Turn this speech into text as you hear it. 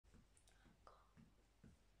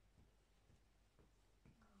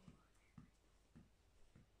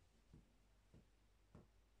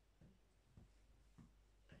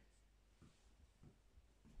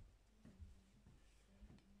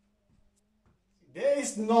There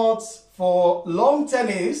is not for long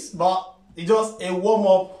tennis, but it's just a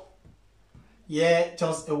warm-up. Yeah,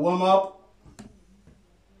 just a warm-up.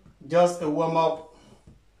 Just a warm-up.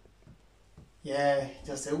 Yeah,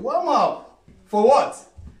 just a warm-up. For what?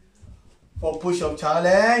 For push-up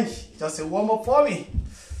challenge. Just a warm-up for me.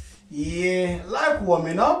 Yeah, like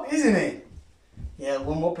warming up, isn't it? Yeah,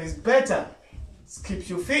 warm-up is better. It keeps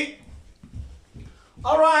you fit.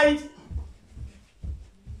 All right.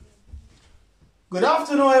 Good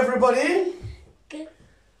afternoon, everybody. Good.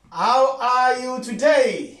 How are you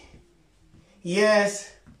today?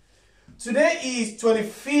 Yes, today is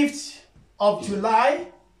 25th of July,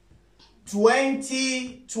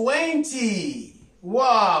 2020.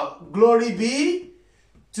 Wow, glory be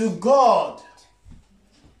to God,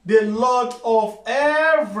 the Lord of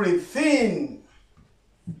everything.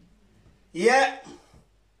 Yeah,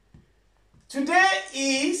 today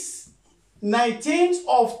is 19th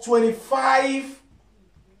of 25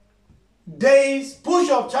 days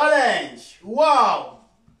push-up challenge. Wow.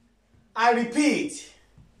 I repeat,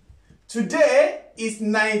 today is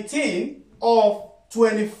 19 of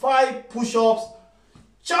 25 push-ups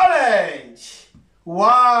challenge.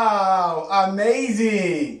 Wow,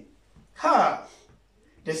 amazing.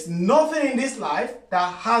 There's nothing in this life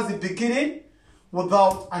that has a beginning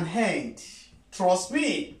without an end. Trust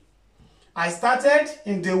me. I started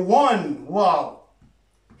in day 1. Wow.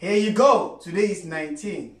 Here you go. Today is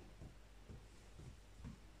 19.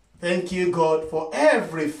 Thank you, God, for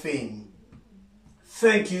everything.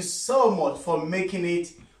 Thank you so much for making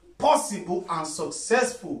it possible and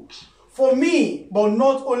successful for me, but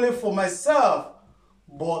not only for myself,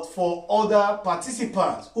 but for other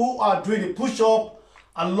participants who are doing the push-up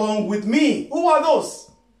along with me. Who are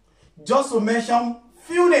those? Just to mention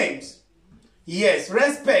few names. Yes,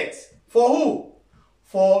 respect. For who?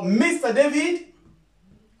 For Mr. David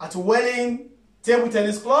at Welling Table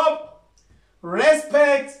Tennis Club.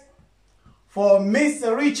 Respect for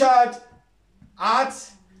Mr. Richard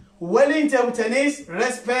at Welling Table Tennis.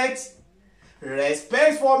 Respect.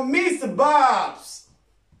 Respect for Mr. Babs.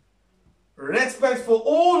 Respect for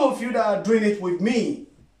all of you that are doing it with me.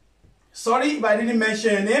 Sorry if I didn't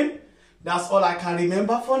mention your name. That's all I can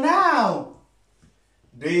remember for now.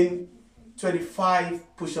 Doing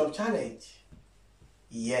 25 push-up challenge.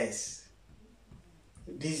 Yes.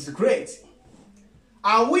 This is great.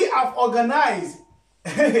 And we have organized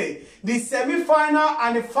the semi-final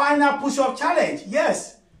and the final push-up challenge.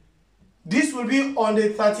 Yes. This will be on the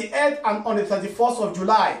 38th and on the 31st of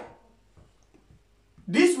July.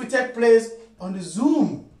 This will take place on the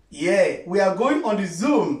Zoom. Yeah, we are going on the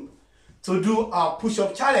Zoom to do our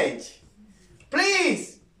push-up challenge.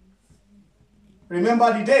 Please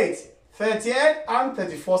remember the date, 30th and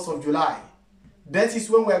 31st of July. That is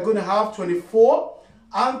when we are going to have 24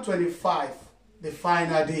 and 25, the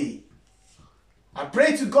final day. I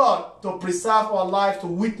pray to God to preserve our life to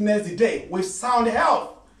witness the day with sound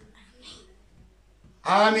health.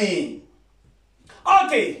 Amen.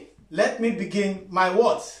 Okay, let me begin my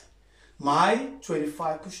what? My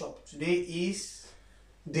 25 push-up. Today is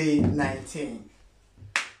day 19.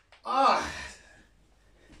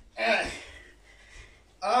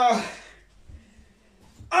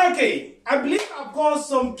 Okay, I believe I've got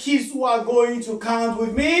some kids who are going to count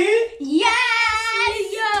with me. Yes,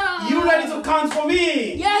 we are. You ready to count for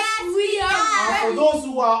me? Yes, we are. And for those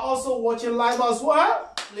who are also watching live as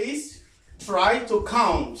well, please try to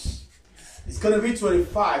count. It's going to be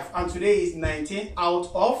 25 and today is 19 out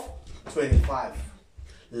of 25.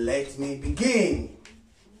 Let me begin.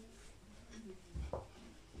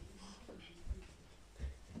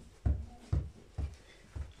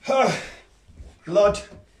 Lord,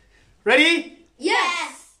 ready?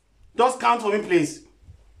 Yes. Just count for me, please.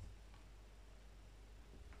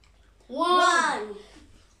 1,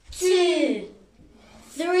 2,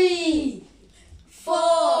 3,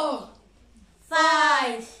 4,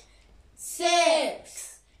 5,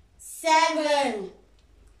 6, 7,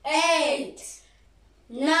 8,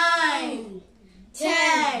 9,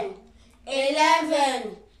 10,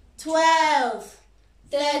 11, 12,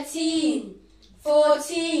 13,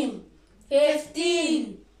 14,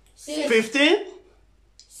 15, 15,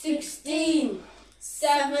 16,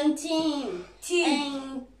 17,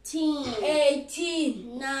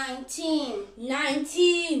 18, 19,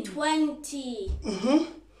 20,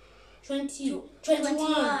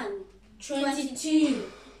 21,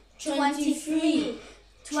 22, 23,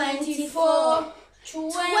 24,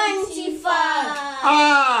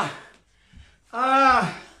 25.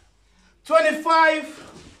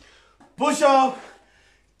 25 push-up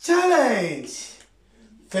challenge.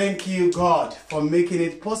 Thank you, God, for making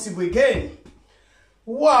it possible again.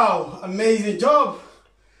 Wow, amazing job.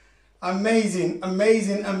 Amazing,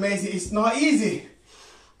 amazing, amazing. It's not easy.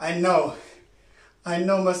 I know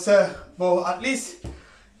myself, but at least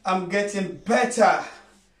I'm getting better.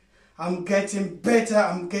 I'm getting better.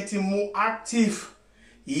 I'm getting more active.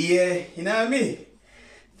 Yeah, you know what I mean?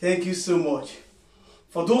 Thank you so much.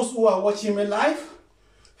 For those who are watching me live,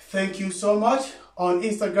 thank you so much on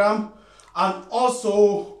Instagram and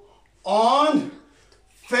also on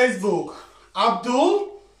Facebook.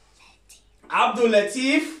 Abdul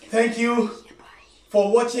Latif, thank you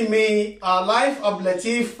for watching me live. Abdul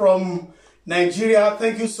Latif from Nigeria,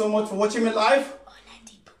 thank you so much for watching me live.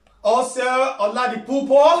 Also,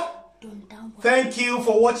 Oladipupo, thank you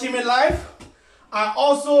for watching me live. I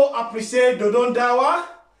also appreciate Dodon Dawa.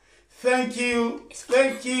 Thank you.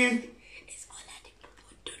 Thank you.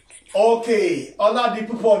 Okay,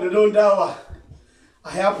 Oladipupo Dodon Dawa.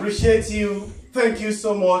 I appreciate you. Thank you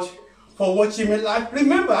so much for watching me live.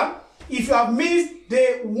 Remember, if you have missed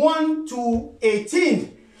day 1 to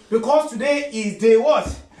 18, because today is day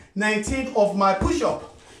what? 19th of my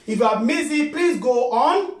push-up. If you have missed it, please go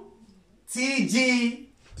on TG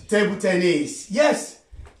Table Tennis. Yes,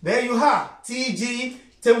 there you are. TG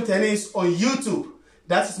Table Tennis on YouTube.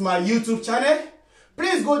 That is my YouTube channel.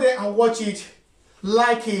 Please go there and watch it,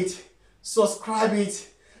 like it, subscribe it,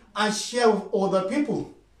 and share with other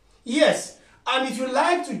people. Yes, and if you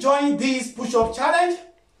like to join this push-up challenge,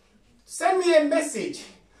 send me a message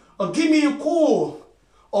or give me a call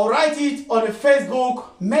or write it on a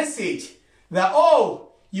Facebook message that,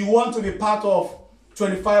 oh, you want to be part of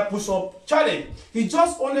 25 push-up challenge. It's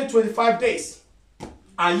just only 25 days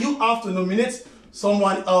and you have to nominate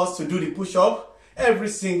someone else to do the push-up every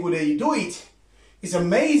single day you do it. It's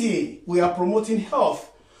amazing. We are promoting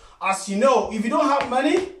health. As you know, if you don't have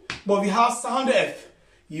money but if you have sound health,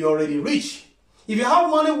 you're already rich. If you have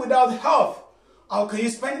money without health, how can you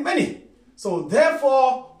spend money? So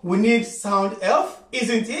therefore, we need sound health,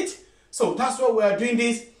 isn't it? So that's why we are doing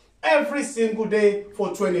this every single day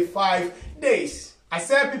for 25 days. I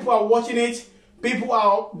said people are watching it. People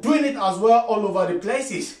are doing it as well all over the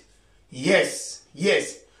places. Yes,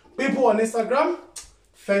 yes. People on Instagram,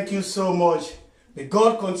 thank you so much. May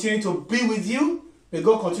God continue to be with you. May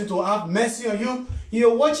God continue to have mercy on you.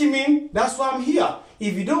 You're watching me, that's why I'm here.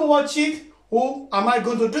 If you don't watch it, who am I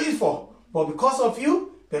going to do it for? But because of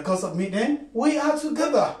you, because of me, then we are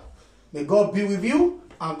together. May God be with you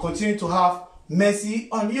and continue to have mercy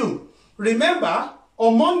on you. Remember,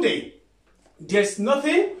 on Monday, there's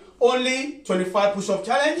nothing, only 25 push-up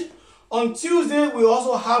challenge. On Tuesday, we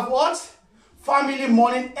also have what? Family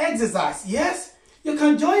morning exercise. Yes, you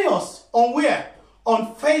can join us on where?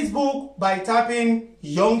 On Facebook by typing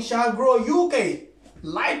Young Shall Grow UK.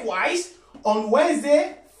 Likewise, on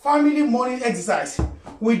Wednesday, family morning exercise.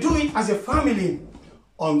 We do it as a family.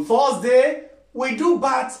 On Thursday, we do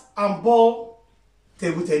bat and ball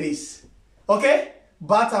table tennis. Okay?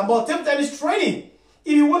 Bat and ball table tennis training.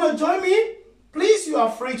 If you want to join me, please, you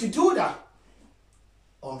are free to do that.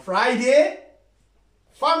 On Friday,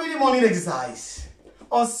 family morning exercise.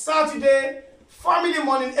 On Saturday, family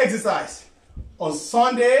morning exercise. On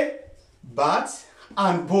Sunday, bat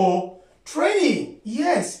and ball training.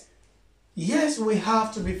 Yes. Yes, we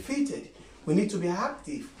have to be fitted. We need to be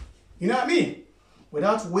active. You know what I mean?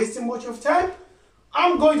 Without wasting much of time,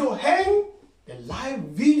 I'm going to hang the live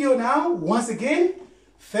video now. Once again,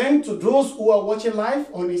 thanks to those who are watching live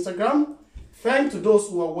on Instagram. Thanks to those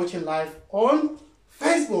who are watching live on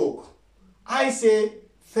Facebook. I say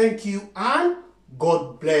thank you and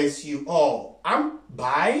God bless you all. And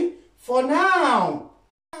bye for now.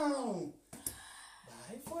 Bye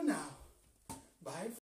for now. Bye.